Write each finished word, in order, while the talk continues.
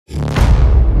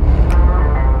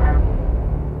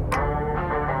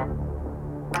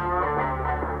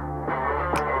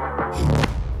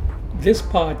This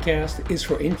podcast is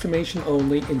for information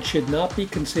only and should not be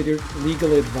considered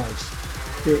legal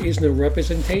advice. There is no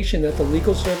representation that the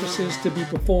legal services to be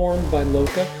performed by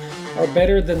LOCA are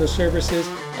better than the services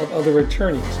of other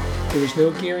attorneys. There is no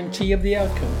guarantee of the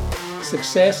outcome.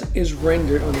 Success is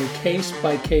rendered on a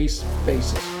case-by-case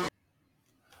basis.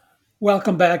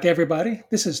 Welcome back, everybody.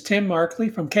 This is Tim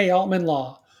Markley from K. Altman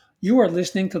Law. You are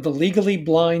listening to the Legally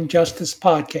Blind Justice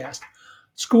Podcast.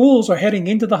 Schools are heading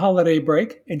into the holiday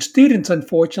break, and students,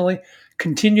 unfortunately,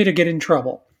 continue to get in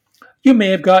trouble. You may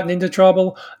have gotten into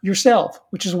trouble yourself,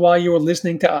 which is why you are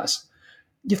listening to us.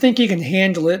 You think you can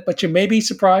handle it, but you may be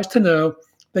surprised to know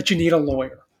that you need a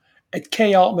lawyer. At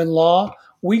K. Altman Law,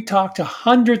 we talk to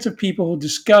hundreds of people who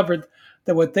discovered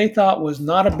that what they thought was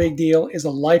not a big deal is a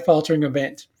life-altering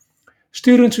event.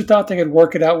 Students who thought they could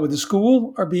work it out with the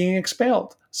school are being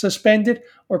expelled, suspended,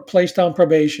 or placed on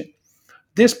probation.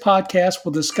 This podcast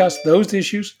will discuss those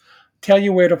issues, tell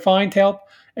you where to find help,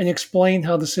 and explain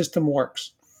how the system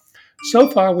works. So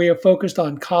far, we have focused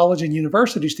on college and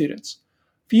university students.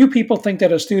 Few people think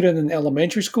that a student in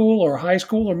elementary school or high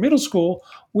school or middle school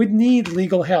would need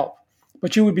legal help,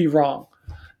 but you would be wrong.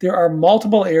 There are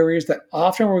multiple areas that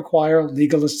often require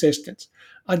legal assistance.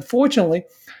 Unfortunately,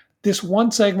 this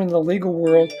one segment of the legal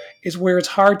world is where it's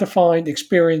hard to find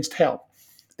experienced help.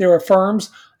 There are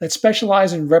firms that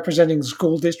specialize in representing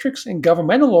school districts and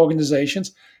governmental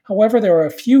organizations. However, there are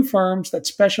a few firms that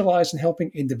specialize in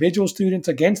helping individual students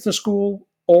against the school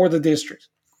or the district.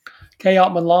 K.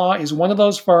 Altman Law is one of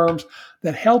those firms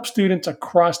that help students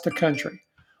across the country.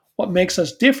 What makes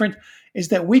us different is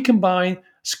that we combine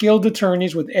skilled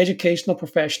attorneys with educational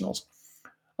professionals.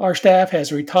 Our staff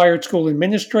has retired school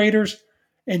administrators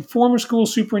and former school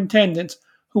superintendents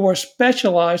who are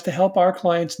specialized to help our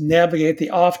clients navigate the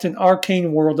often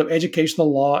arcane world of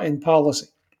educational law and policy.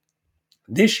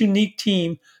 This unique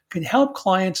team can help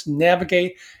clients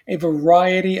navigate a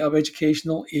variety of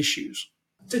educational issues.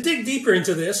 To dig deeper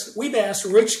into this, we've asked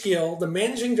Rich Gill, the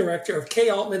managing director of K.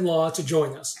 Altman Law, to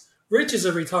join us. Rich is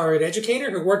a retired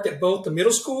educator who worked at both the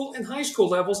middle school and high school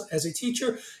levels as a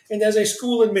teacher and as a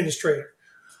school administrator.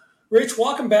 Rich,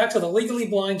 welcome back to the Legally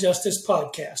Blind Justice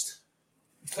Podcast.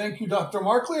 Thank you, Dr.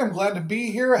 Markley. I'm glad to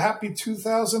be here. Happy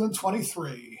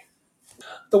 2023.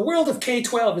 The world of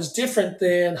K-12 is different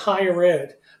than higher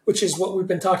ed, which is what we've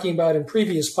been talking about in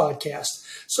previous podcasts.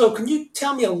 So can you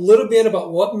tell me a little bit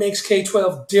about what makes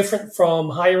K-12 different from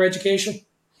higher education?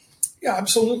 Yeah,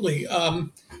 absolutely.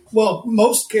 Well,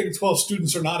 most K-12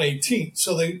 students are not 18,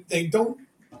 so they don't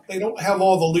have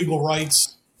all the legal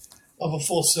rights of a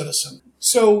full citizen.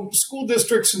 So school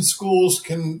districts and schools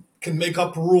can make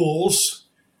up rules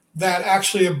that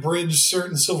actually abridge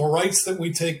certain civil rights that we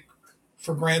take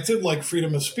for granted, like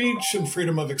freedom of speech and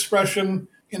freedom of expression.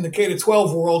 In the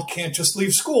K-12 world, can't just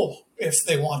leave school if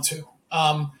they want to.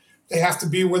 They have to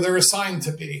be where they're assigned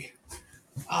to be.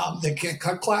 They can't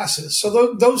cut classes.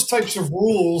 So those types of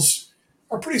rules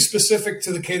are pretty specific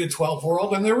to the K-12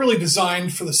 world, and they're really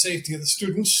designed for the safety of the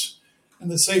students and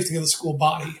the safety of the school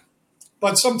body.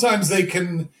 But sometimes they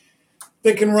can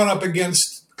run up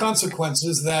against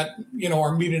consequences that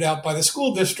are meted out by the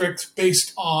school district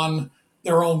based on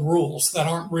their own rules that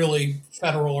aren't really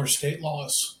federal or state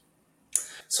laws.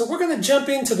 So we're going to jump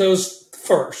into those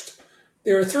first.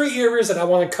 There are three areas that I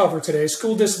want to cover today: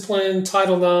 school discipline,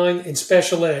 Title IX, and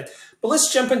special ed. But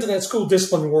let's jump into that school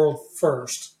discipline world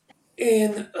first.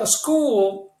 In a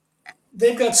school,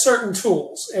 they've got certain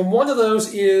tools, and one of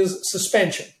those is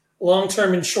suspension,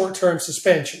 long-term and short-term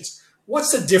suspensions.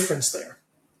 What's the difference there?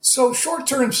 So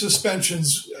short-term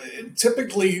suspensions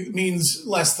typically means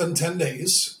less than 10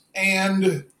 days,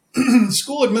 and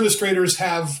school administrators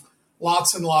have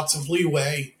lots and lots of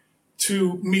leeway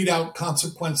to mete out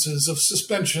consequences of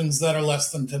suspensions that are less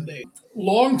than 10 days.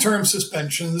 Long-term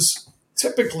suspensions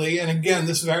typically, and again,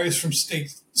 this varies from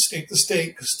state to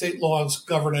state because state laws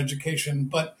govern education,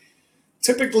 but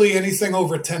typically anything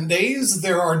over 10 days,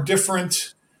 there are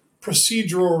different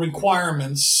procedural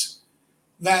requirements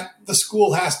that the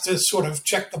school has to sort of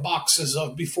check the boxes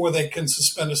of before they can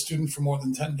suspend a student for more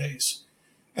than 10 days.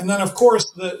 And then, of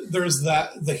course, there's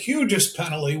the hugest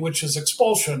penalty, which is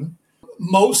expulsion.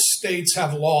 Most states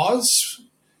have laws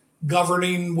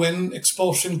governing when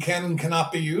expulsion can and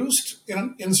cannot be used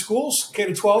in schools,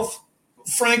 K-12.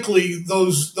 Frankly,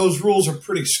 those rules are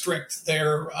pretty strict.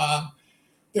 They're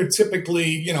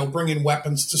typically, bringing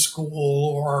weapons to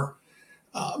school or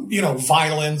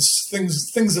violence,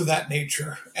 things of that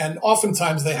nature. And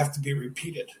oftentimes they have to be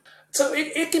repeated. So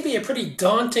it can be a pretty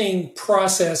daunting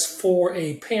process for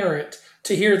a parent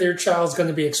to hear their child's going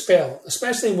to be expelled,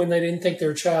 especially when they didn't think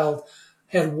their child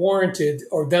had warranted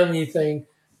or done anything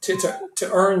to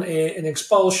earn an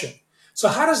expulsion. So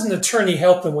how does an attorney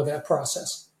help them with that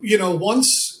process?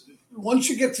 Once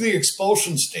you get to the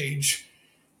expulsion stage,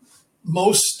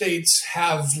 most states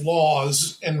have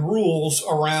laws and rules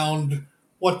around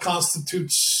what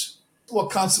constitutes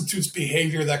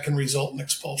behavior that can result in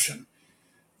expulsion.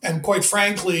 And quite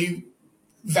frankly,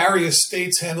 various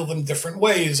states handle them different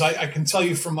ways. I can tell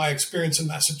you from my experience in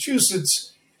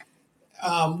Massachusetts,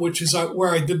 which is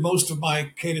where I did most of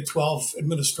my K-12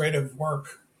 administrative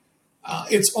work.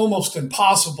 It's almost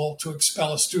impossible to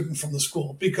expel a student from the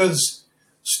school because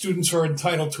students are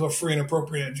entitled to a free and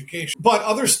appropriate education. But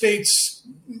other states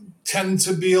tend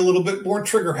to be a little bit more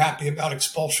trigger happy about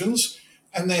expulsions,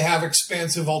 and they have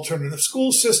expansive alternative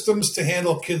school systems to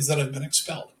handle kids that have been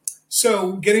expelled.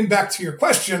 So getting back to your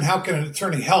question, how can an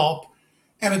attorney help?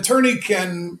 An attorney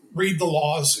can read the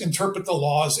laws, interpret the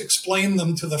laws, explain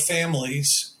them to the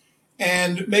families,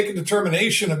 and make a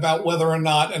determination about whether or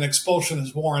not an expulsion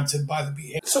is warranted by the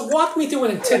behavior. So walk me through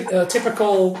a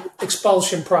typical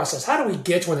expulsion process. How do we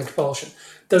get to an expulsion?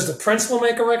 Does the principal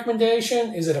make a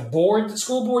recommendation? Is it a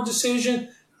school board decision?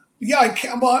 Yeah, I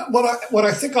can. What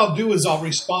I think I'll do is I'll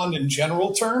respond in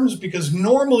general terms because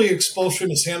normally expulsion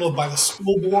is handled by the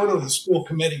school board or the school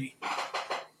committee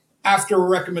after a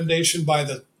recommendation by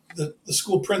the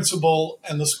school principal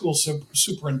and the school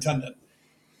superintendent.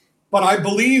 But I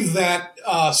believe that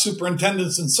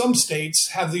superintendents in some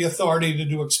states have the authority to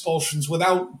do expulsions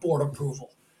without board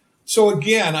approval. So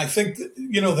again, I think that,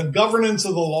 the governance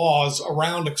of the laws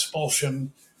around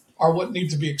expulsion are what need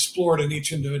to be explored in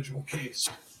each individual case.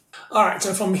 All right, so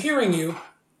if I'm hearing you,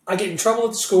 I get in trouble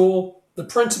at the school, the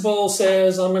principal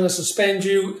says, I'm going to suspend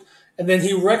you, and then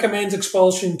he recommends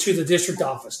expulsion to the district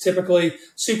office, typically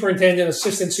superintendent,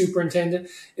 assistant superintendent,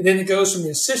 and then it goes from the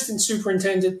assistant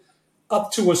superintendent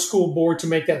up to a school board to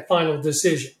make that final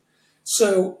decision.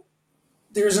 So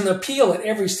there's an appeal at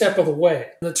every step of the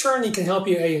way. An attorney can help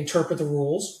you, interpret the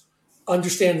rules,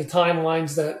 understand the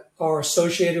timelines that are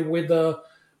associated with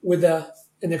an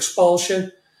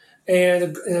expulsion,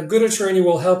 and a good attorney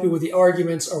will help you with the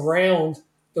arguments around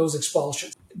those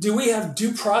expulsions. Do we have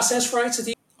due process rights at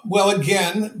the Well,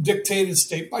 again, dictated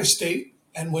state by state,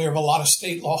 and we have a lot of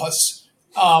state laws.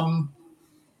 From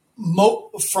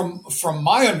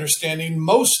my understanding,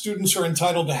 most students are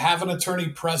entitled to have an attorney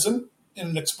present in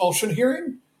an expulsion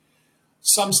hearing.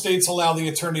 Some states allow the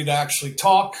attorney to actually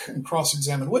talk and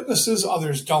cross-examine witnesses,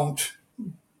 others don't.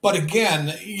 But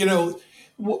again,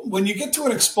 when you get to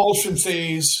an expulsion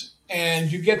phase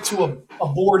and you get to a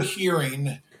board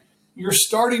hearing, you're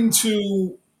starting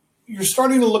to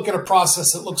look at a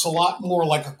process that looks a lot more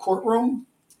like a courtroom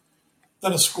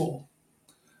than a school.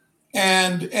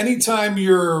 And anytime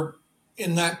you're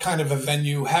in that kind of a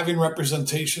venue, having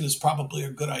representation is probably a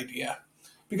good idea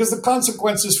because the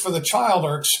consequences for the child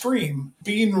are extreme.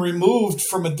 Being removed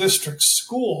from a district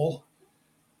school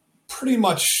pretty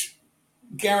much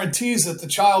guarantees that the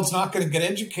child's not going to get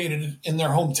educated in their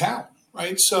hometown,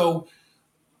 right? So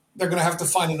they're going to have to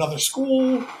find another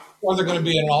school, or they're going to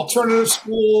be in an alternative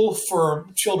school for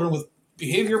children with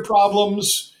behavior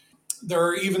problems. There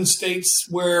are even states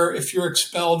where if you're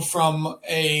expelled from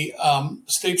a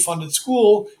state-funded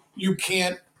school, you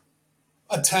can't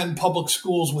attend public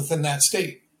schools within that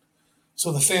state.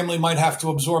 So the family might have to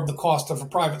absorb the cost of a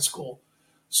private school.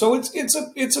 So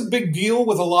it's a big deal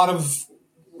with a lot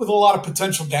of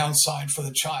potential downside for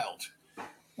the child.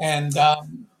 And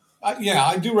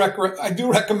I do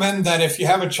recommend that if you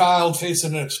have a child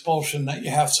facing an expulsion, that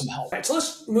you have some help. All right, so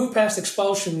let's move past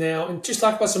expulsion now and just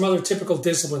talk about some other typical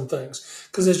discipline things.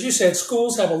 Because as you said,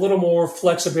 schools have a little more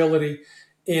flexibility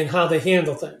in how they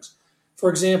handle things.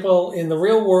 For example, in the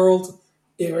real world,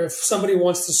 if somebody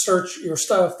wants to search your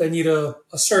stuff, they need a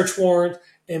search warrant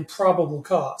and probable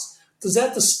cause. Does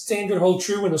that the standard hold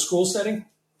true in a school setting?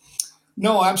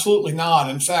 No, absolutely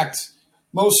not. In fact,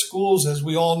 most schools, as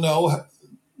we all know,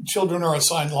 children are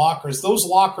assigned lockers. Those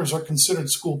lockers are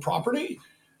considered school property,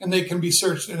 and they can be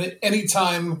searched at any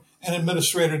time an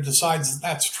administrator decides that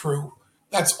that's true.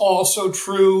 That's also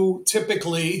true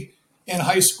typically in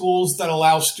high schools that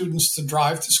allow students to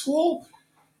drive to school.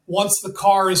 Once the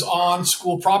car is on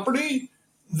school property,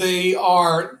 they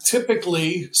are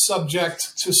typically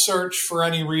subject to search for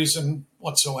any reason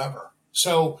whatsoever.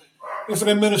 So if an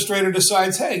administrator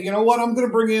decides, hey, you know what, I'm going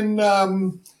to bring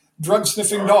in drug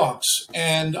sniffing dogs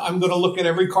and I'm going to look at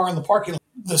every car in the parking lot,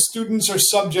 the students are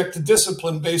subject to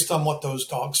discipline based on what those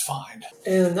dogs find.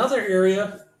 And another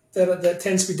area that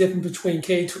tends to be different between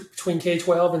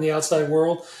K-12 and the outside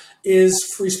world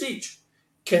is free speech.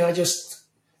 Can I just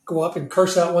go up and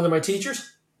curse out one of my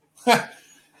teachers?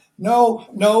 No.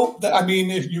 I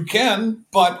mean, if you can,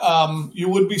 but you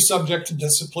would be subject to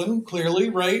discipline, clearly,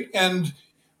 right? And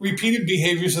repeated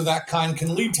behaviors of that kind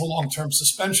can lead to long-term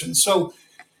suspension. So,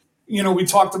 we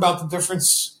talked about the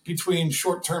difference between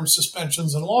short-term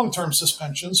suspensions and long-term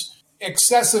suspensions.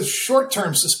 Excessive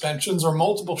short-term suspensions or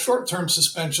multiple short-term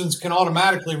suspensions can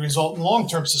automatically result in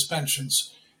long-term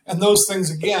suspensions. And those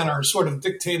things, again, are sort of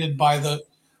dictated by the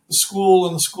school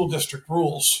and the school district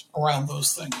rules around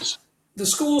those things. The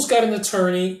school's got an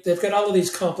attorney, they've got all of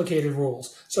these complicated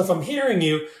rules. So if I'm hearing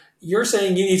you, you're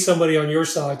saying you need somebody on your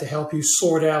side to help you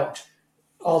sort out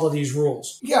all of these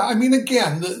rules. Yeah, I mean,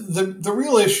 again, the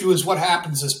real issue is what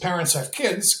happens as parents have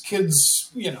kids.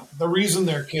 Kids, the reason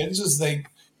they're kids is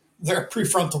their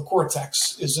prefrontal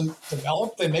cortex isn't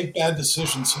developed. They make bad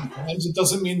decisions sometimes. It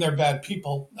doesn't mean they're bad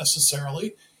people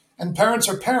necessarily. And parents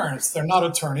are parents. They're not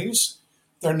attorneys.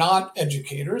 They're not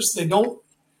educators. They don't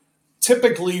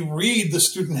typically read the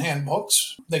student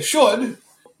handbooks. They should.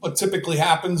 What typically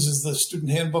happens is the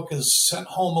student handbook is sent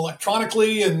home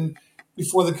electronically, and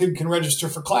before the kid can register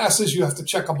for classes, you have to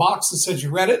check a box that says you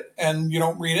read it, and you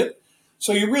don't read it.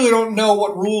 So you really don't know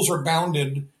what rules are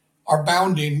bounding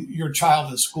your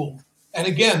child in school. And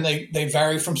again, they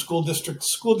vary from school district to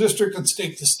school district and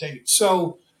state to state.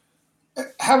 So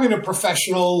having a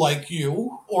professional like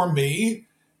you or me,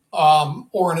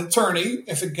 or an attorney,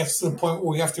 if it gets to the point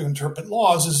where we have to interpret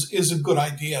laws, is a good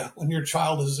idea when your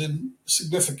child is in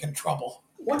significant trouble.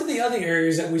 One of the other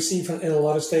areas that we see in a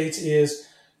lot of states is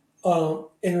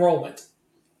enrollment.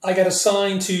 I got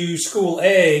assigned to school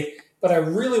A, but I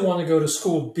really want to go to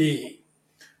school B.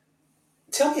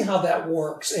 Tell me how that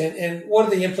works and what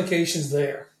are the implications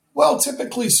there? Well,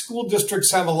 typically school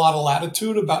districts have a lot of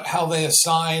latitude about how they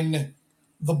assign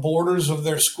the borders of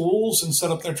their schools and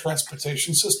set up their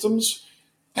transportation systems.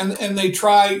 And they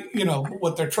try,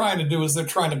 what they're trying to do is they're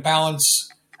trying to balance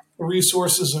the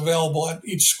resources available at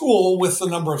each school with the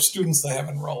number of students they have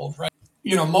enrolled, right?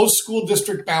 Most school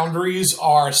district boundaries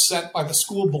are set by the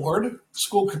school board,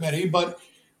 school committee, but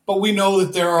we know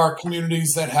that there are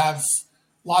communities that have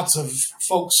lots of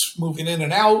folks moving in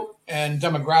and out and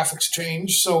demographics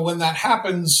change. So when that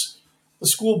happens, the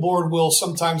school board will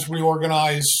sometimes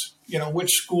reorganize,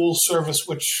 which schools service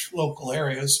which local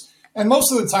areas. And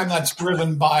most of the time that's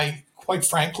driven by, quite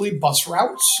frankly, bus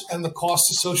routes and the costs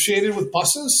associated with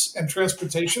buses and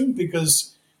transportation,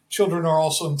 because children are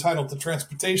also entitled to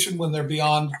transportation when they're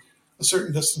beyond a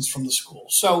certain distance from the school.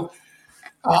 So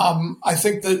I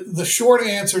think that the short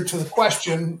answer to the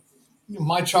question,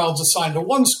 my child's assigned to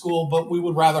one school, but we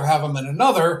would rather have him in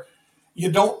another,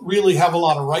 you don't really have a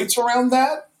lot of rights around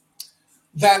that.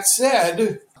 That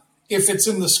said, if it's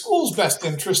in the school's best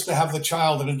interest to have the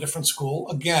child in a different school,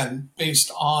 again,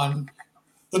 based on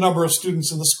the number of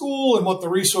students in the school and what the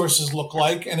resources look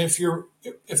like, and if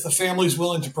the family is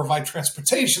willing to provide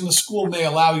transportation, the school may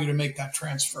allow you to make that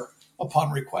transfer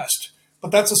upon request.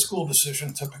 But that's a school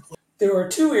decision typically. There are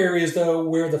two areas, though,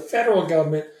 where the federal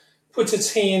government puts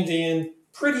its hand in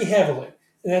pretty heavily,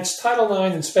 and that's Title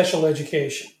IX and special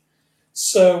education.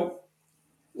 So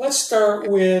let's start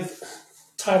with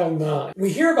Title IX.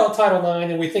 We hear about Title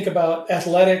IX and we think about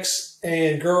athletics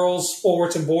and girls'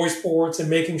 sports and boys' sports and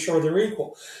making sure they're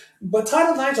equal. But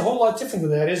Title IX is a whole lot different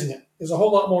than that, isn't it? There's a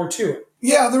whole lot more to it.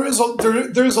 Yeah, there is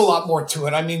a lot more to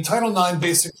it. I mean, Title IX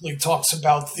basically talks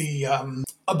about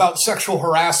about sexual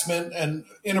harassment and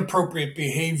inappropriate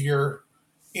behavior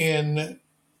in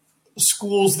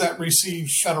schools that receive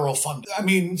federal funding. I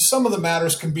mean, some of the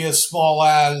matters can be as small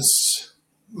as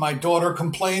my daughter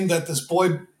complained that this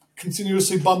boy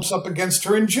continuously bumps up against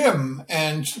her in gym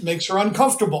and makes her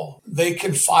uncomfortable. They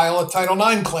can file a Title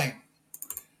IX claim.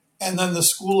 And then the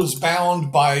school is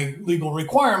bound by legal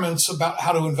requirements about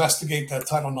how to investigate that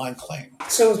Title IX claim.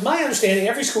 So it's my understanding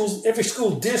every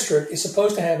school district is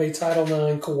supposed to have a Title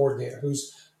IX coordinator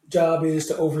whose job is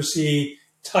to oversee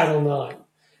Title IX.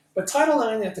 But Title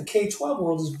IX at the K-12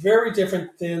 world is very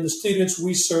different than the students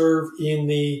we serve in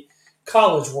the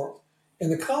college world. In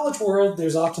the college world,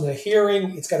 there's often a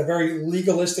hearing. It's got a very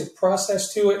legalistic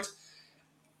process to it.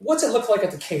 What's it look like at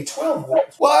the K-12 world?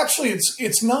 Well, actually,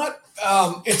 it's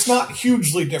not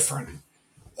hugely different.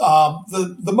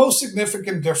 The most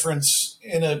significant difference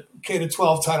in a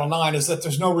K-12 Title IX is that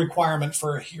there's no requirement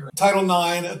for a hearing. Title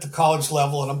IX at the college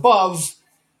level and above,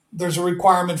 there's a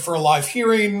requirement for a live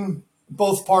hearing.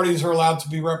 Both parties are allowed to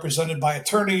be represented by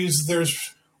attorneys.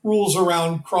 There's rules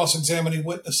around cross-examining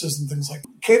witnesses and things like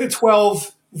that.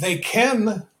 K-12, they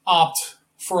can opt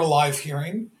for a live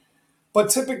hearing, but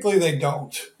typically they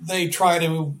don't. They try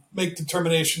to make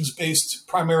determinations based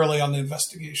primarily on the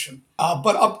investigation.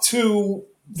 But up to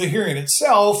the hearing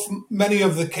itself, many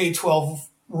of the K-12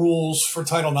 rules for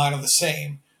Title IX are the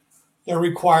same. They're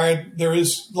required, there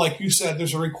is, like you said,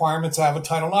 there's a requirement to have a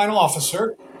Title IX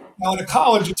officer. Now, in a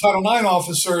college, a Title IX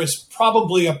officer is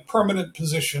probably a permanent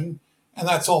position, and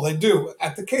that's all they do.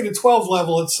 At the K to 12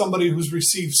 level, it's somebody who's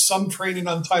received some training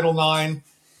on Title IX,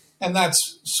 and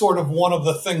that's sort of one of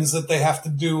the things that they have to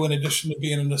do in addition to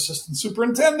being an assistant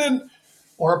superintendent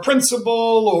or a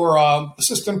principal or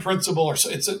assistant principal. Or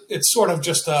it's sort of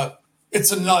just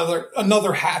it's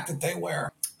another hat that they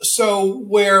wear. So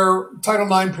where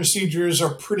Title IX procedures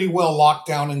are pretty well locked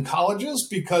down in colleges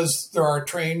because there are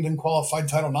trained and qualified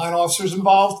Title IX officers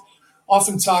involved,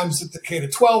 oftentimes at the K to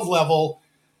 12 level,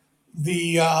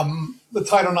 the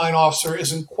Title IX officer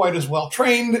isn't quite as well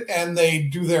trained, and they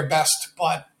do their best.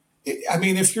 But I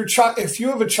mean, if you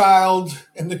have a child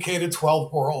in the K to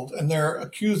 12 world and they're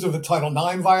accused of a Title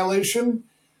IX violation,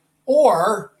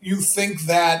 or you think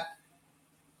that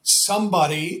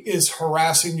somebody is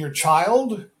harassing your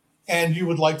child and you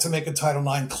would like to make a Title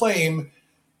IX claim,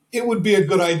 it would be a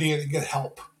good idea to get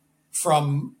help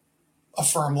from a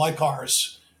firm like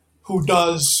ours who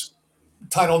does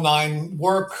Title IX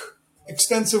work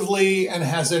extensively and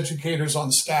has educators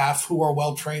on staff who are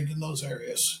well trained in those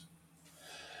areas.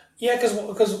 Yeah,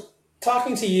 because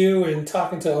talking to you and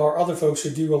talking to our other folks who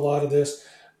do a lot of this,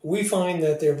 we find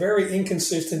that they're very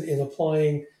inconsistent in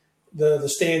applying the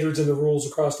standards and the rules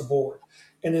across the board.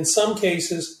 And in some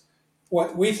cases,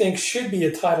 what we think should be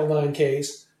a Title IX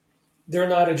case, they're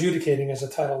not adjudicating as a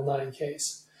Title IX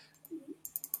case.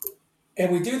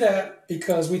 And we do that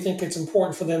because we think it's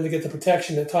important for them to get the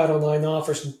protection that Title IX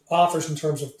offers in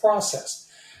terms of process.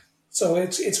 So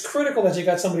it's critical that you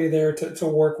got somebody there to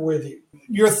work with you.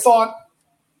 Your thought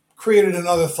created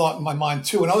another thought in my mind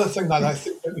too. Another thing that I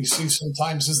think that we see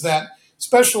sometimes is that,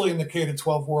 especially in the K to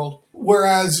 12 world,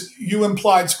 whereas you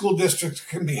implied school districts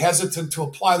can be hesitant to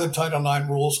apply the Title IX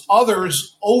rules,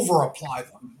 others over apply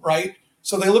them, right?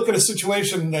 So they look at a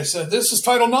situation and they said, this is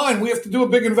Title IX, we have to do a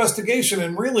big investigation.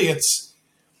 And really it's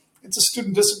a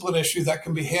student discipline issue that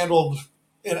can be handled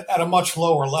at a much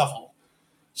lower level.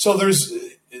 So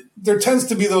there tends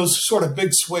to be those sort of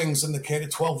big swings in the K to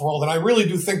 12 world. And I really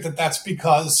do think that that's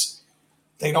because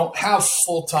they don't have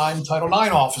full-time Title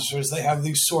IX officers. They have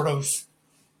these sort of,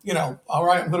 all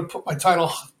right, I'm going to put my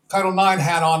Title IX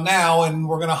hat on now, and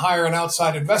we're going to hire an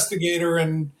outside investigator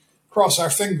and cross our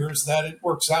fingers that it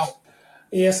works out.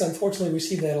 Yes, unfortunately, we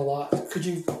see that a lot. Could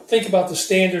you think about the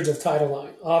standards of Title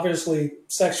IX? Obviously,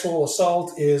 sexual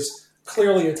assault is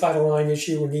clearly a Title IX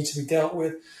issue and needs to be dealt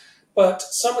with. But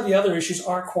some of the other issues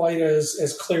aren't quite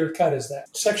as clear-cut as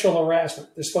that. Sexual harassment,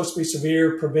 they're supposed to be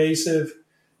severe, pervasive,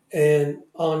 and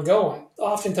ongoing.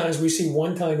 Oftentimes, we see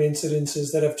one-time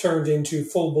incidences that have turned into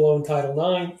full-blown Title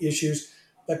IX issues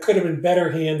that could have been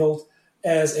better handled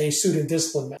as a student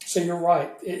discipline matter. So you're right.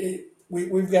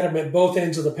 We've got them at both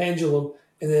ends of the pendulum.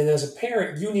 And then as a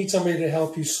parent, you need somebody to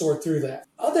help you sort through that.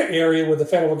 Other area where the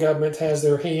federal government has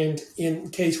their hand in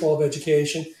K-12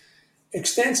 education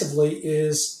extensively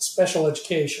is special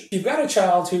education. If you've got a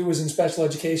child who is in special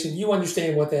education, you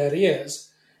understand what that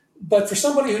is. But for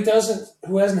somebody who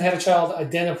hasn't had a child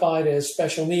identified as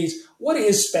special needs, what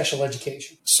is special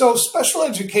education? So special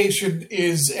education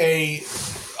is a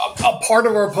part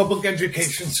of our public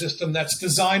education system that's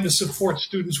designed to support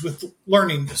students with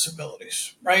learning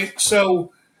disabilities, right?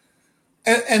 So,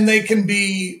 and they can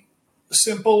be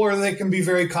simple or they can be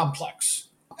very complex.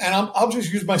 And I'll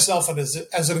just use myself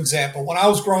as an example. When I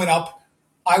was growing up,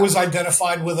 I was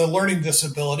identified with a learning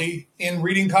disability in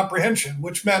reading comprehension,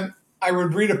 which meant I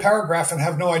would read a paragraph and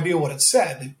have no idea what it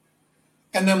said.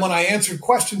 And then when I answered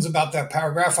questions about that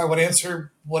paragraph, I would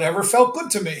answer whatever felt good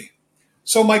to me.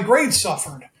 So my grades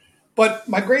suffered. But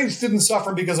my grades didn't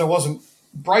suffer because I wasn't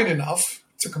bright enough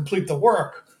to complete the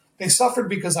work. They suffered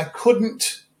because I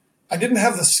didn't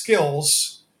have the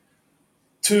skills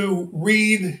to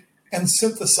read and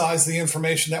synthesize the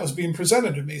information that was being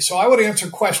presented to me. So I would answer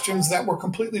questions that were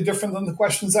completely different than the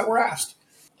questions that were asked.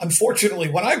 Unfortunately,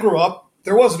 when I grew up,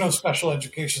 there was no special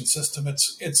education system.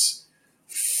 It's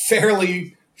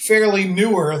fairly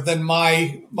newer than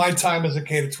my time as a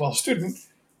K-12 student.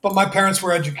 But my parents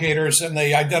were educators, and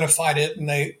they identified it, and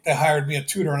they hired me a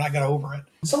tutor, and I got over it.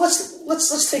 So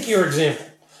let's take your example,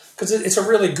 because it's a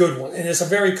really good one, and it's a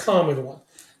very common one.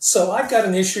 So I've got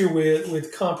an issue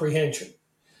with comprehension,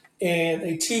 and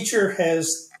a teacher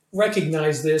has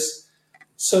recognized this,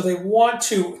 so they want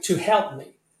to help me.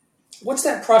 What's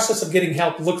that process of getting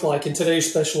help look like in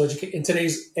today's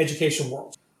education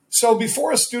world? So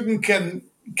before a student can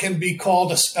be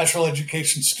called a special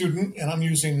education student, and I'm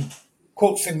using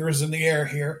quote fingers in the air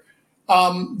here,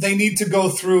 they need to go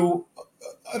through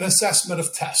an assessment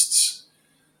of tests.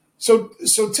 So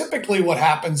typically what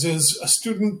happens is a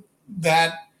student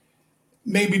that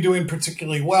may be doing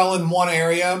particularly well in one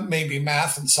area, maybe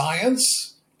math and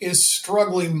science, is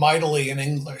struggling mightily in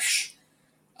English,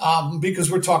 because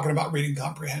we're talking about reading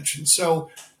comprehension. So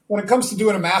when it comes to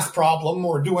doing a math problem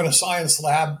or doing a science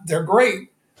lab, they're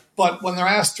great. But when they're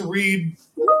asked to read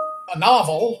a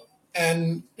novel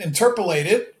and interpolate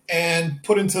it and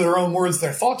put into their own words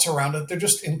their thoughts around it, they're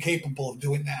just incapable of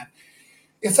doing that.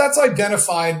 If that's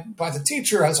identified by the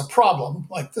teacher as a problem,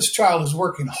 like this child is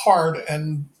working hard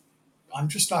and I'm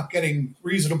just not getting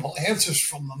reasonable answers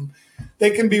from them, they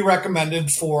can be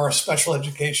recommended for special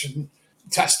education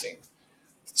testing.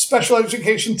 Special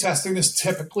education testing is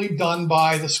typically done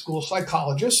by the school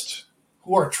psychologist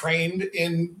who are trained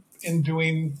in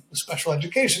doing special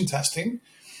education testing.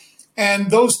 And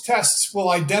those tests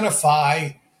will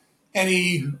identify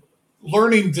any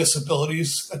learning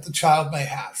disabilities that the child may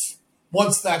have.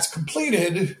 Once that's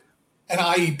completed, an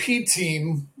IEP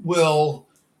team will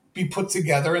be put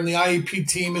together, and the IEP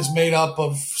team is made up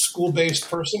of school-based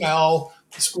personnel,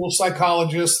 the school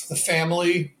psychologist, the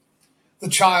family, the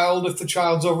child, if the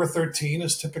child's over 13,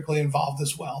 is typically involved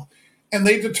as well. And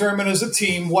they determine as a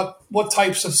team what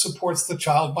types of supports the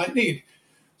child might need.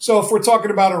 So if we're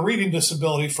talking about a reading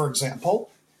disability, for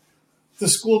example, the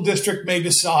school district may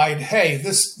decide, hey,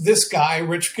 this guy,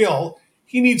 Rich Gill,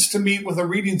 he needs to meet with a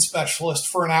reading specialist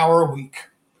for an hour a week.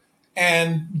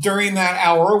 And during that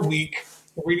hour a week,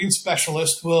 the reading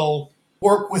specialist will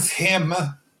work with him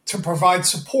to provide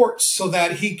support so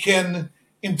that he can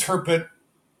interpret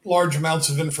large amounts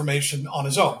of information on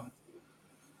his own.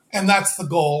 And that's the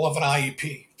goal of an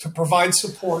IEP, to provide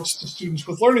supports to students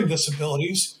with learning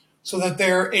disabilities so that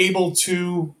they're able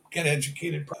to get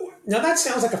educated. Now, that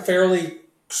sounds like a fairly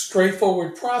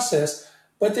straightforward process,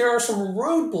 but there are some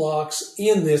roadblocks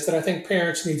in this that I think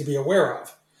parents need to be aware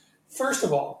of. First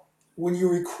of all, when you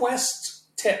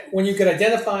when you get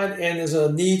identified and there's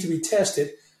a need to be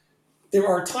tested, there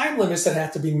are time limits that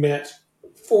have to be met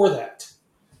for that.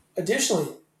 Additionally,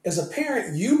 as a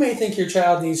parent, you may think your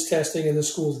child needs testing and the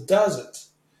school doesn't.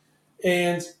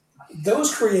 And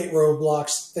those create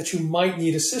roadblocks that you might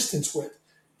need assistance with.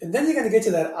 And then you're going to get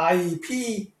to that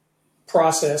IEP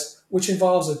process, which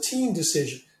involves a team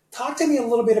decision. Talk to me a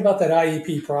little bit about that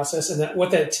IEP process and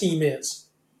what that team is.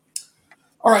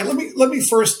 All right, let me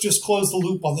first just close the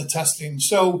loop on the testing.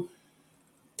 So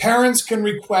parents can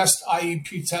request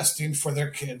IEP testing for their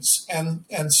kids, and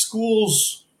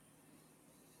schools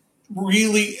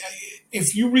really,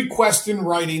 if you request in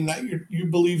writing that you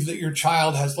believe that your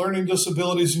child has learning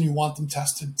disabilities and you want them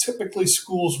tested, typically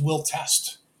schools will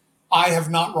test. I have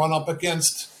not run up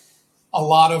against a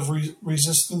lot of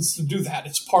resistance to do that.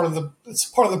 It's part of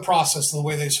the process of the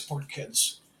way they support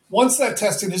kids. Once that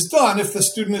testing is done, if the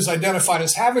student is identified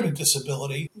as having a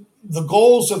disability, the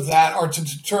goals of that are to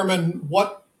determine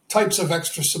what types of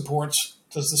extra supports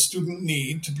does the student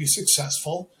need to be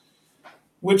successful,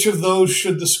 which of those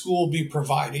should the school be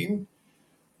providing,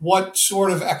 what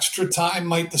sort of extra time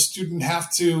might the student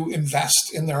have to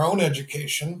invest in their own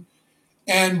education,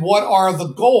 and what are the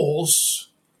goals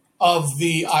of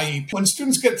the IEP. When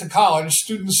students get to college,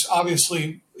 students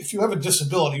obviously, if you have a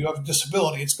disability, you have a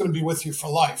disability. It's going to be with you for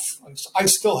life. I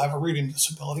still have a reading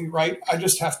disability, right? I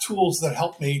just have tools that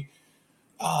help me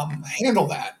handle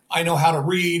that. I know how to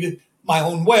read my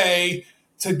own way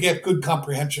to get good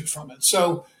comprehension from it.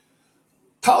 So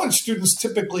college students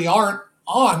typically aren't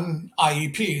on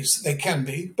IEPs. They can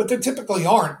be, but they typically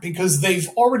aren't because they've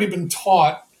already been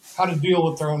taught how to deal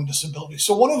with their own disability.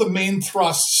 So one of the main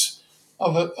thrusts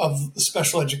of the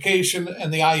special education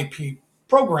and the IEP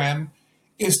program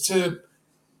is to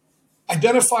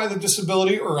identify the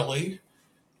disability early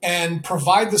and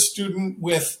provide the student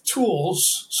with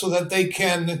tools so that they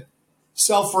can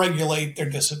self-regulate their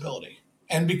disability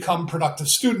and become productive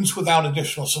students without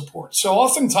additional support. So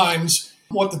oftentimes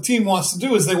what the team wants to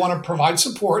do is they want to provide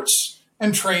supports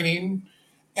and training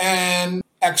and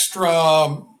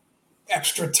extra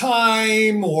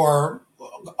time or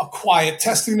a quiet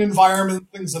testing environment,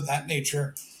 things of that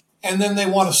nature. And then they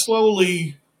want to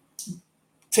slowly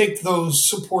take those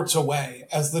supports away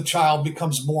as the child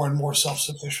becomes more and more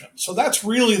self-sufficient. So that's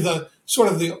really the sort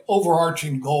of the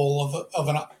overarching goal of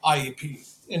an IEP,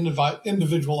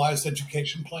 individualized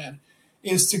education plan,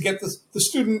 is to get the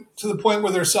student to the point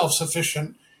where they're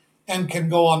self-sufficient and can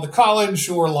go on to college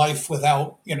or life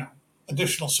without,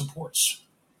 additional supports.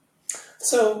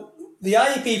 So the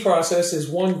IEP process is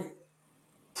one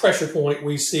pressure point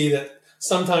we see that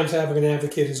sometimes having an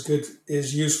advocate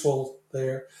is useful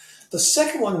there. The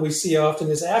second one we see often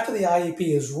is after the IEP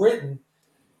is written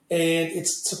and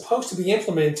it's supposed to be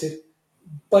implemented,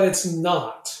 but it's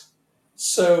not.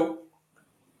 So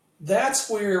that's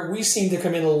where we seem to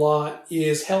come in a lot,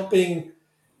 is helping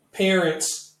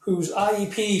parents whose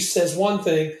IEP says one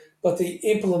thing, but the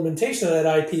implementation of that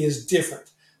IEP is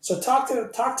different. So talk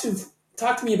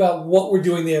to me about what we're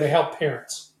doing there to help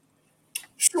parents.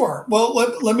 Sure. Well,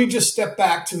 let me just step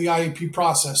back to the IEP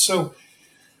process. So,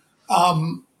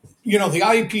 the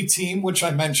IEP team, which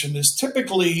I mentioned, is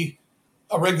typically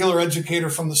a regular educator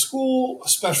from the school, a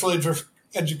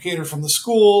educator from the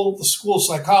school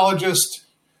psychologist,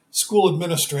 school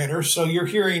administrator. So you're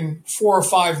hearing 4 or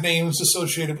 5 names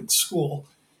associated with the school.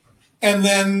 And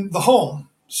then the home.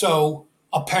 So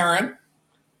a parent,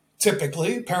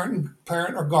 typically, parent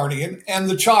or guardian, and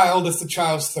the child if the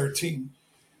child's 13.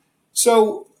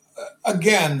 So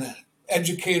again,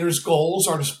 educators' goals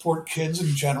are to support kids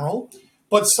in general,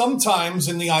 but sometimes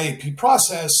in the IEP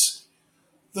process,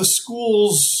 the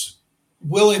school's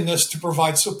willingness to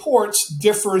provide supports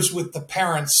differs with the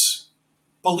parent's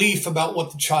belief about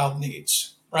what the child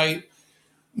needs, right?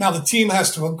 Now, the team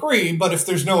has to agree, but if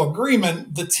there's no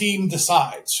agreement, the team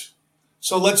decides.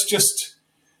 So let's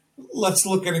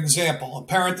look at an example. A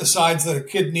parent decides that a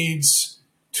kid needs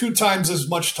 2 times as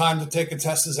much time to take a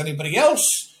test as anybody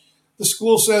else. The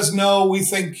school says, no, we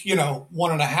think,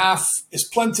 1.5 is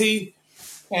plenty,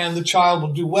 and the child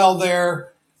will do well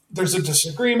there. There's a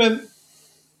disagreement.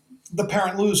 The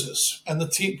parent loses. And the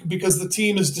team, because the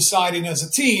team is deciding as a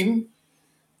team,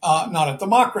 not a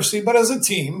democracy, but as a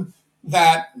team,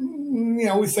 that,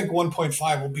 we think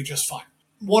 1.5 will be just fine.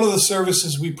 One of the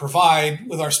services we provide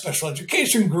with our special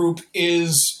education group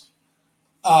is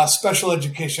special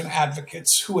education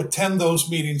advocates who attend those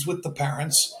meetings with the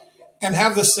parents and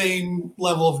have the same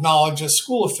level of knowledge as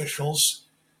school officials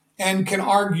and can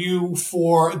argue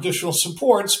for additional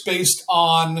supports based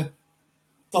on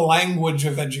the language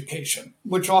of education,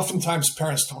 which oftentimes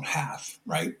parents don't have,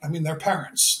 right? I mean, they're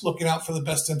parents looking out for the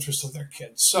best interest of their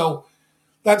kids. So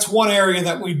that's one area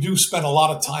that we do spend a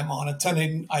lot of time on,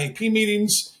 attending IEP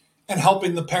meetings and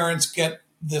helping the parents get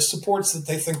the supports that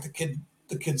they think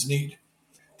the kids need.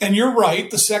 And you're right.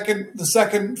 The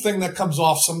second thing that comes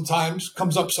up sometimes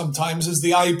is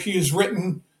the IEP is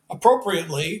written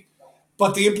appropriately,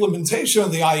 but the implementation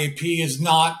of the IEP is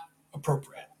not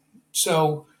appropriate.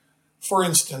 So, for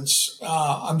instance,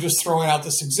 I'm just throwing out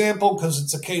this example because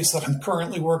it's a case that I'm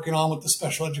currently working on with the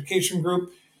special education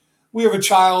group. We have a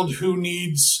child who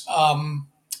needs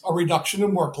a reduction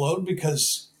in workload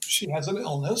because she has an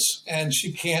illness and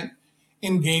she can't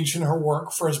engage in her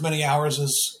work for as many hours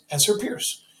as her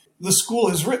peers. The school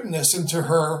has written this into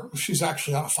her, she's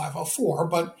actually on a 504,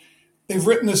 but they've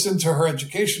written this into her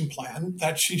education plan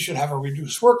that she should have a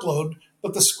reduced workload,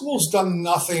 but the school's done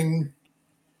nothing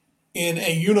in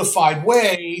a unified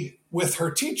way with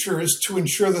her teachers to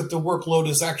ensure that the workload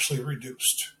is actually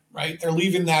reduced, right? They're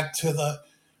leaving that to the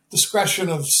discretion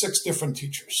of 6 different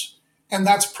teachers. And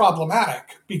that's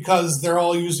problematic because they're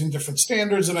all using different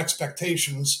standards and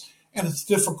expectations, and it's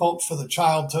difficult for the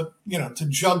child to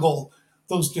juggle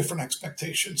those different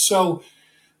expectations. So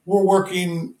we're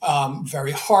working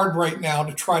very hard right now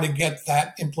to try to get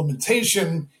that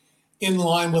implementation in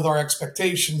line with our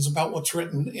expectations about what's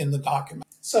written in the document.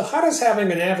 So how does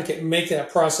having an advocate make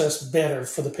that process better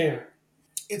for the parent?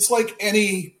 It's like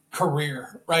any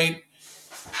career, right?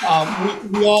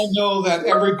 We all know that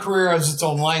every career has its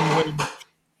own language,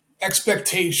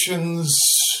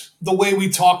 expectations, the way we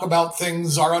talk about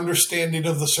things, our understanding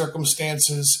of the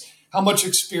circumstances, how much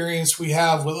experience we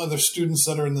have with other students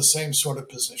that are in the same sort of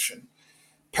position.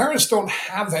 Parents don't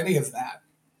have any of that.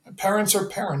 Parents are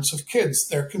parents of kids.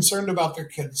 They're concerned about their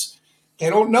kids. They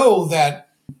don't know that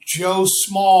Joe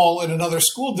Small in another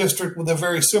school district with a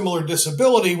very similar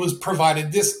disability was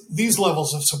provided these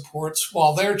levels of supports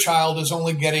while their child is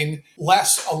only getting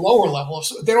a lower level of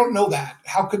support. They don't know that.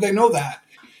 How could they know that?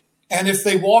 And if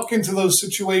they walk into those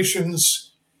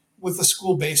situations with a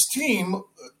school-based team,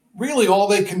 really all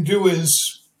they can do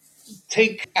is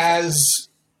take as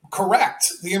correct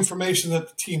the information that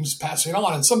the team's passing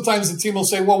on. And sometimes the team will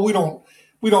say, well, we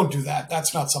don't do that.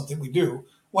 That's not something we do.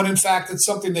 When in fact, it's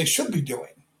something they should be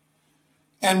doing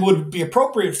and would be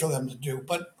appropriate for them to do.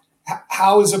 But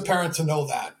how is a parent to know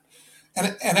that?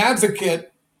 And an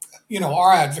advocate,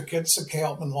 our advocates at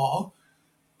K-12 Law,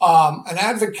 an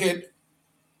advocate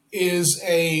is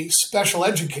a special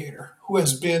educator who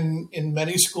has been in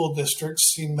many school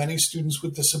districts, seen many students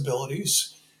with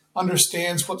disabilities,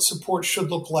 understands what support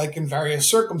should look like in various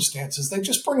circumstances. They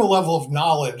just bring a level of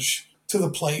knowledge to the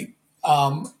plate,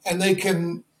 and they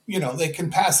can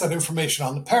pass that information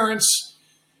on to parents.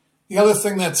 The other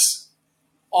thing that's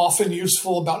often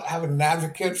useful about having an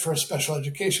advocate for a special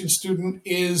education student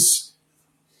is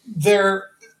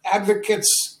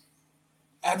advocates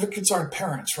aren't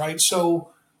parents, right?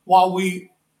 So while we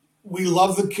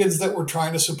love the kids that we're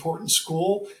trying to support in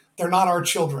school, they're not our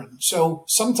children. So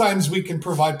sometimes we can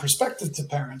provide perspective to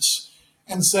parents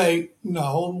and say,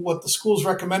 no, what the school's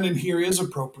recommending here is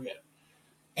appropriate.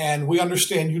 And we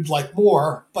understand you'd like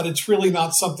more, but it's really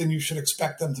not something you should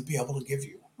expect them to be able to give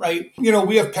you, right?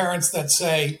 We have parents that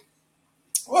say,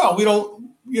 well, we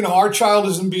don't, our child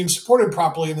isn't being supported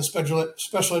properly in the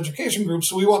special education group,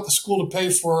 so we want the school to pay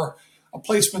for a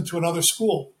placement to another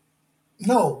school.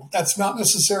 No, that's not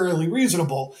necessarily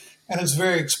reasonable, and it's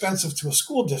very expensive to a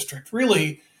school district.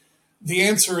 Really, the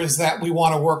answer is that we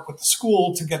want to work with the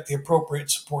school to get the appropriate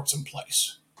supports in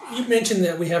place. You mentioned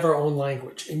that we have our own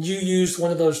language, and you used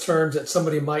one of those terms that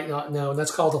somebody might not know, and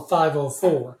that's called a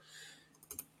 504.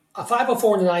 A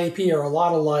 504 and an IEP are a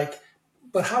lot alike,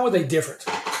 but how are they different?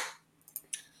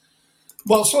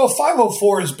 Well, so a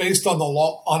 504 is based on the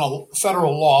law, on a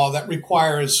federal law that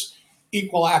requires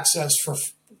equal access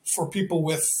for people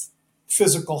with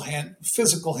physical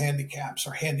handicaps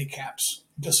or handicaps,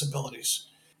 disabilities.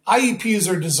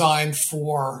 IEPs are designed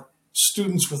for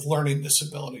students with learning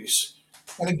disabilities.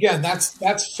 And again,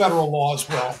 that's federal law as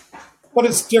well. But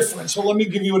it's different. So let me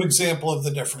give you an example of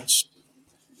the difference.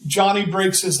 Johnny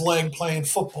breaks his leg playing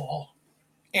football,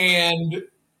 and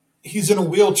he's in a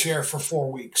wheelchair for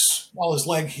 4 weeks while his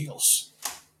leg heals.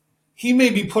 He may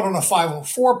be put on a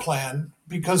 504 plan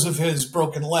because of his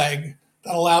broken leg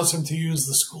that allows him to use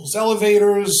the school's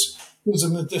elevators, gives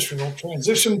him additional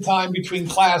transition time between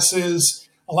classes,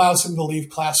 allows him to leave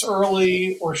class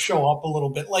early or show up a little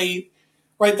bit late,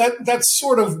 right? That's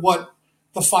sort of what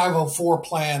the 504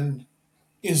 plan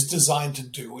is designed to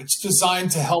do. It's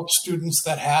designed to help students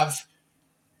that have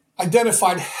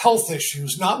identified health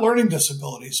issues, not learning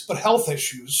disabilities, but health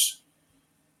issues,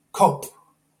 cope.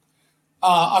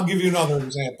 I'll give you another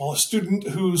example. A student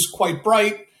who's quite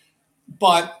bright,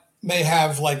 but may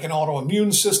have like an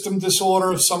autoimmune system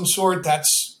disorder of some sort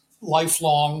that's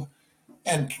lifelong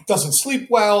and doesn't sleep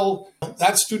well.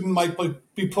 That student might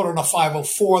be put on a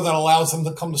 504 that allows them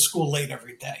to come to school late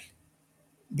every day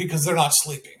because they're not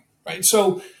sleeping, right?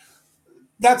 So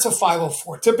that's a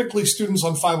 504. Typically, students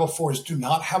on 504s do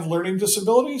not have learning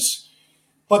disabilities,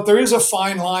 but there is a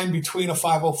fine line between a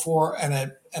 504 and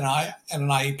an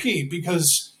IEP,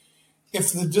 because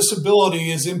if the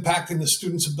disability is impacting the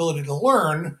student's ability to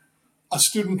learn, a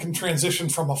student can transition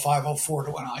from a 504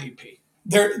 to an IEP.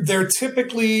 They're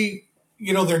typically,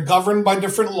 they're governed by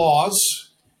different laws,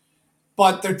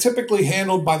 but they're typically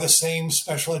handled by the same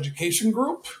special education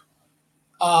group.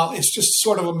 It's just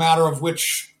sort of a matter of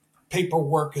which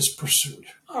paperwork is pursued.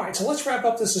 All right, so let's wrap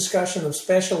up this discussion of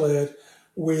special ed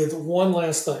with one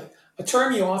last thing. A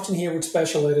term you often hear with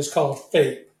special ed is called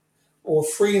FAPE, or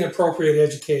free and appropriate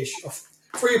education, or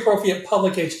free appropriate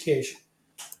public education.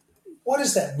 What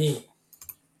does that mean?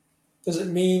 Does it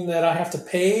mean that I have to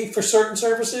pay for certain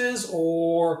services,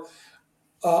 or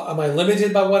am I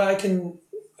limited by what I can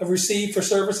receive for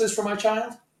services for my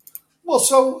child? Well,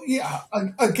 so yeah,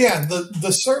 again,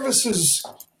 the services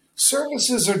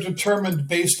are determined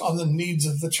based on the needs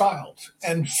of the child,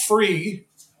 and free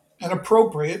and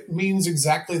appropriate means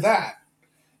exactly that.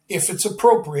 If it's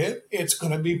appropriate, it's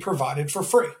going to be provided for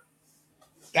free.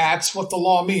 That's what the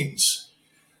law means.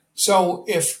 So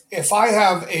if I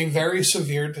have a very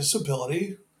severe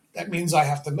disability, that means I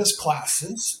have to miss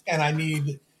classes, and I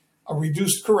need a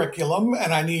reduced curriculum,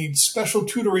 and I need special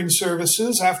tutoring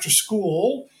services after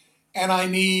school, and I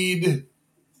need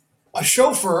a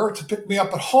chauffeur to pick me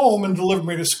up at home and deliver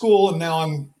me to school, and now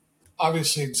I'm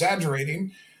obviously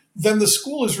exaggerating, then the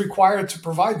school is required to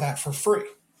provide that for free.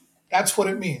 That's what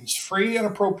it means, free and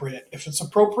appropriate. If it's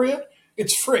appropriate,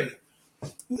 it's free.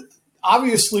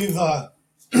 Obviously,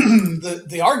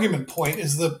 the argument point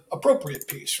is the appropriate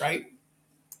piece, right?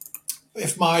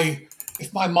 If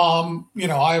my mom,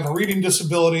 I have a reading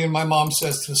disability, and my mom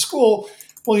says to the school,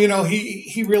 well,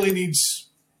 he really needs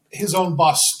his own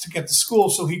bus to get to school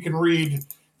so he can read,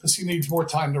 because he needs more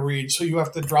time to read. So you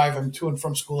have to drive him to and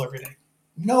from school every day.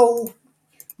 No,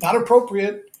 not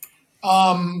appropriate.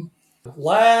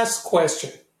 Last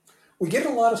question. We get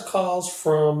a lot of calls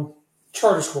from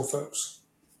charter school folks,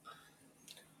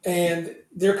 and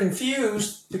they're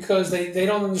confused because they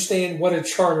don't understand what a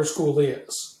charter school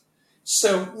is.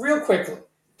 So real quickly,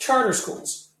 charter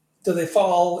schools, do they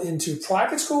fall into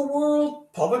private school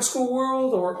world, public school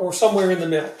world, or somewhere in the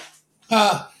middle?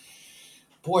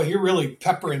 Boy, you're really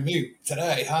peppering me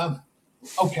today, huh?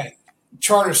 Okay.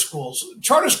 Charter schools.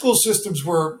 Charter school systems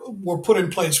were put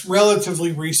in place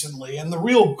relatively recently, and the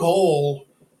real goal,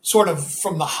 sort of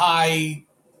from the high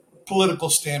political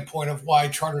standpoint of why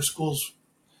charter schools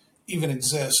even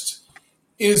exist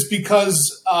is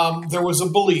because there was a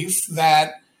belief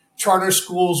that charter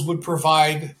schools would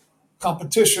provide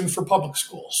competition for public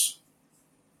schools.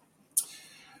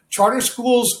 Charter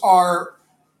schools are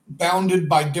bounded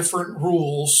by different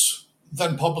rules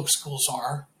than public schools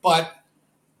are, but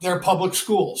they're public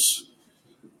schools.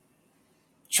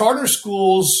 Charter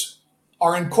schools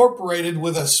are incorporated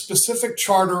with a specific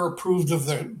charter approved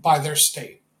by their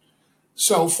state.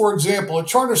 So, for example, a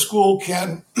charter school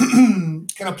can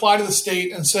apply to the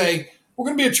state and say, we're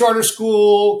going to be a charter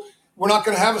school. We're not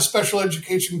going to have a special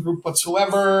education group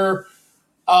whatsoever.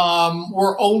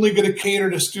 We're only going to cater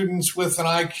to students with an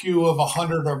IQ of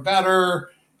 100 or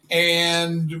better.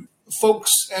 And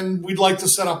we'd like to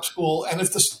set up school. And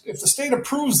if the state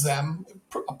approves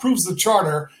the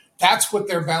charter, that's what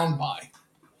they're bound by.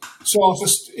 So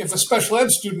if a special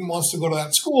ed student wants to go to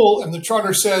that school and the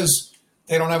charter says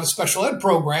they don't have a special ed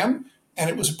program and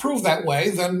it was approved that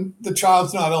way, then the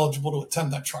child's not eligible to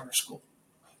attend that charter school.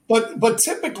 But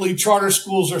typically charter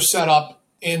schools are set up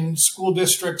in school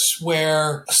districts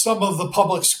where some of the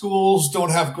public schools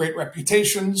don't have great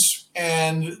reputations,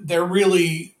 and they're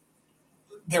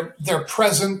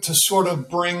present to sort of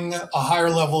bring a higher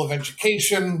level of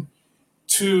education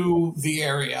to the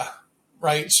area,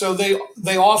 right? So they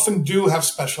often do have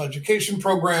special education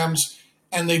programs,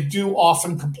 and they do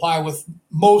often comply with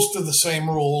most of the same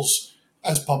rules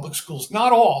as public schools.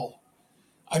 Not all.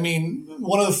 I mean,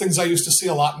 one of the things I used to see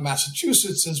a lot in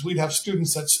Massachusetts is we'd have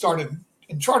students that started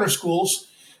in charter schools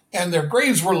and their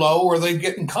grades were low, or they'd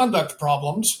get in conduct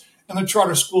problems, and the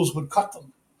charter schools would cut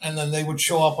them. And then they would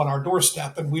show up on our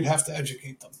doorstep and we'd have to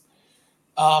educate them.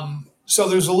 So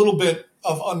there's a little bit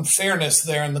of unfairness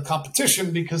there in the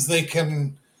competition because they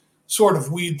can sort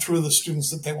of weed through the students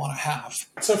that they want to have.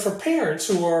 So for parents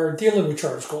who are dealing with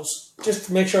charter schools, just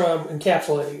to make sure I'm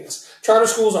encapsulating this, charter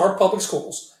schools are public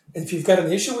schools. And if you've got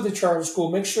an issue with a charter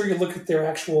school, make sure you look at their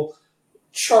actual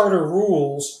charter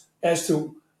rules as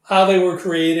to how they were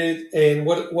created and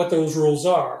what those rules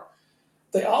are.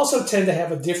 They also tend to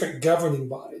have a different governing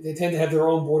body. They tend to have their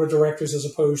own board of directors as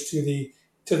opposed to the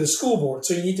school board.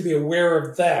 So you need to be aware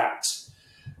of that.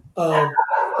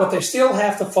 But they still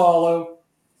have to follow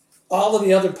all of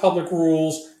the other public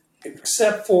rules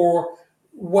except for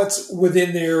what's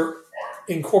within their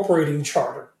incorporating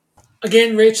charter.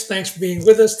 Again, Rich, thanks for being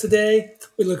with us today.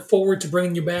 We look forward to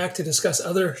bringing you back to discuss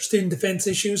other student defense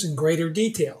issues in greater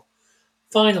detail.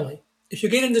 Finally, if you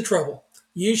get into trouble,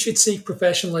 you should seek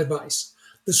professional advice.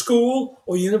 The school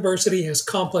or university has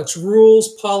complex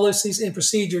rules, policies, and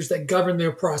procedures that govern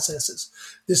their processes.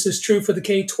 This is true for the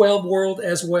K-12 world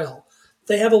as well.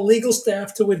 They have a legal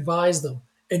staff to advise them,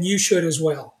 and you should as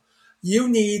well. You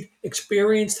need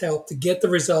experienced help to get the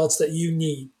results that you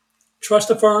need. Trust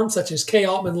a firm such as K.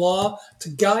 Altman Law to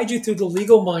guide you through the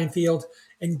legal minefield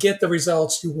and get the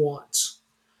results you want.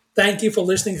 Thank you for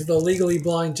listening to the Legally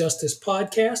Blind Justice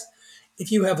Podcast.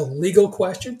 If you have a legal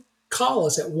question, call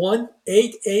us at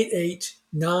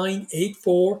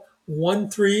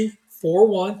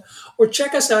 1-888-984-1341 or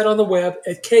check us out on the web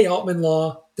at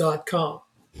kaltmanlaw.com.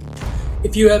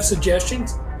 If you have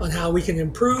suggestions on how we can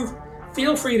improve,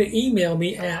 feel free to email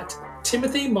me at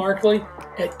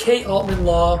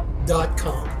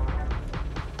timothymarkley@kaltmanlaw.com.